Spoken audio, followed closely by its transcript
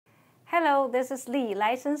Hello, this is Lee,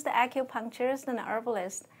 licensed acupuncturist and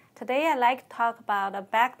herbalist. Today I'd like to talk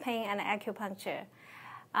about back pain and acupuncture.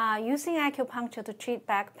 Using acupuncture to treat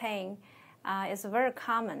back pain is very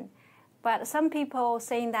common, but some people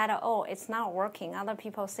saying that, oh, it's not working. Other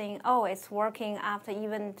people saying, oh, it's working after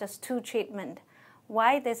even just 2 treatments.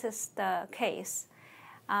 Why this is the case?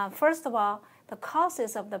 First of all, the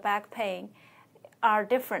causes of the back pain are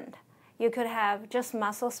different. You could have just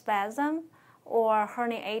muscle spasm, or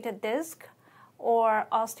herniated disc, or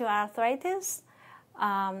osteoarthritis,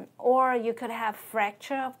 or you could have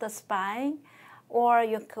fracture of the spine, or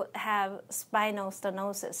you could have spinal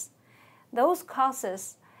stenosis. Those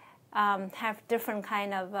causes have different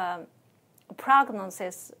kind of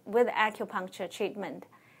prognosis with acupuncture treatment,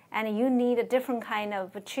 and you need a different kind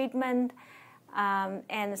of treatment,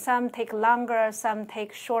 and some take longer, some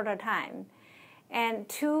take shorter time. And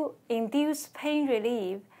to induce pain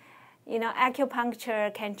relief,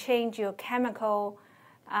 acupuncture can change your chemical,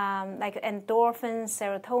 like endorphin,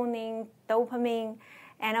 serotonin, dopamine,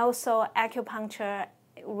 and also acupuncture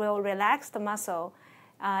will relax the muscle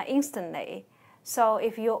instantly. So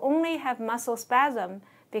if you only have muscle spasm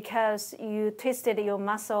because you twisted your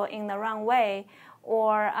muscle in the wrong way,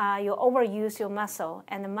 or you overuse your muscle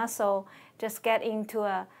and the muscle just get into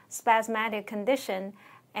a spasmodic condition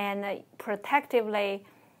and protectively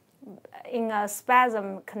in a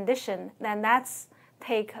spasm condition, then that's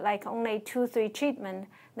take like only 2-3 treatments,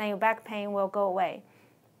 then your back pain will go away.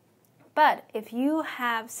 But if you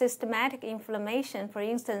have systematic inflammation, for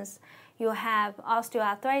instance, you have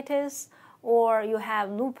osteoarthritis, or you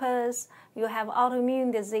have lupus, you have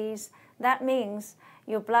autoimmune disease, that means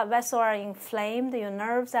your blood vessels are inflamed, your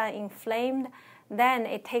nerves are inflamed, then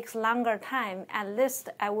it takes longer time, at least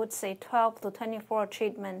I would say 12 to 24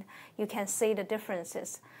 treatment, you can see the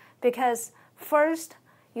differences. Because first,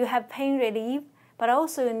 you have pain relief, but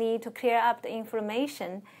also you need to clear up the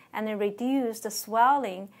inflammation and then reduce the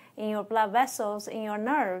swelling in your blood vessels, in your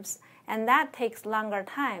nerves, and that takes longer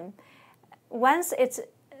time. Once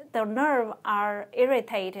the nerves are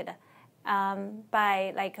irritated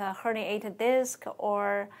by like a herniated disc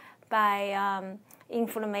or by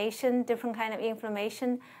inflammation, different kind of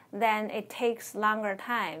inflammation, then it takes longer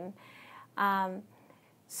time.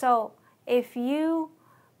 So if you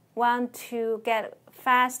want to get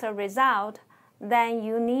faster result, then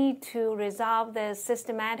you need to resolve the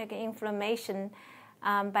systematic inflammation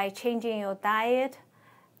by changing your diet,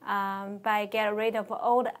 by getting rid of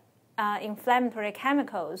old inflammatory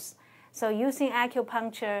chemicals. So using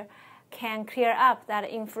acupuncture can clear up that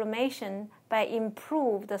inflammation by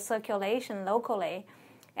improve the circulation locally,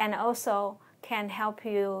 and also can help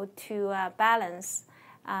you to balance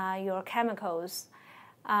your chemicals.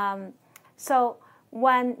 So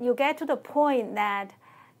when you get to the point that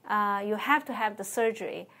you have to have the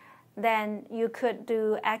surgery, then you could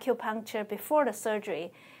do acupuncture before the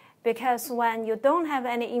surgery, because when you don't have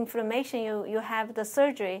any inflammation, you have the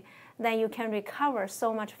surgery, then you can recover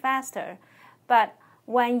so much faster. But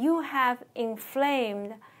when you have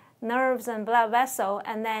inflamed nerves and blood vessel,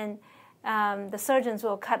 and then the surgeons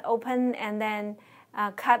will cut open and then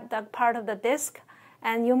cut the part of the disc,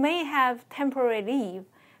 and you may have temporary relief,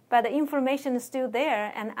 but the inflammation is still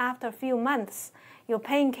there, and after a few months, your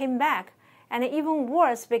pain came back, and even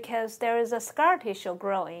worse because there is a scar tissue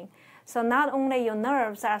growing. So not only your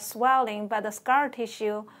nerves are swelling, but the scar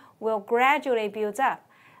tissue will gradually build up.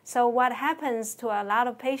 So what happens to a lot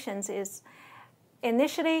of patients is,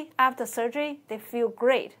 initially after surgery, they feel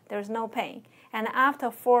great, there's no pain. And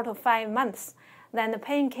after 4 to 5 months, then the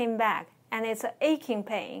pain came back, and it's an aching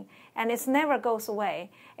pain, and it never goes away.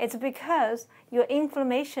 It's because your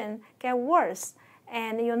inflammation gets worse,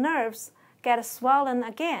 and your nerves get swollen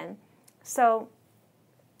again. So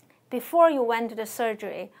before you went to the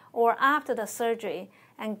surgery, or after the surgery,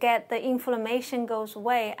 and get the inflammation goes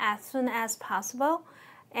away as soon as possible,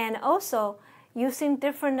 and also using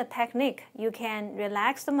different technique, you can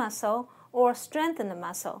relax the muscle or strengthen the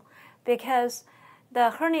muscle, because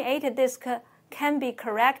the herniated disc can be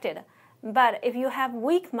corrected. But if you have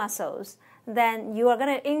weak muscles, then you are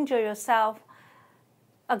going to injure yourself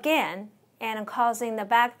again and causing the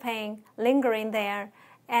back pain lingering there.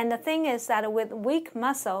 And the thing is that with weak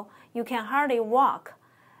muscle, you can hardly walk.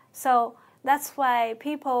 So that's why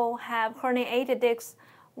people have herniated discs.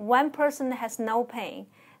 One person has no pain.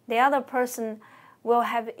 The other person will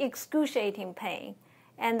have excruciating pain.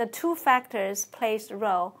 And the 2 factors plays a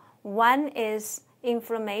role. One is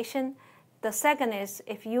inflammation. The second is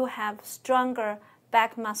if you have stronger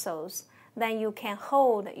back muscles, then you can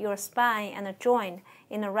hold your spine and the joint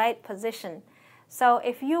in the right position. So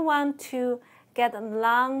if you want to get a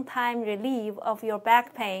long time relief of your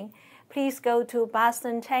back pain, please go to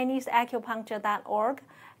bostonchineseacupuncture.org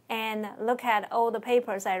and look at all the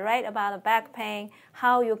papers I write about the back pain,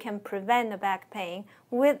 how you can prevent the back pain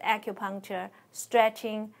with acupuncture,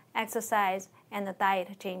 stretching, exercise, and the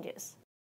diet changes.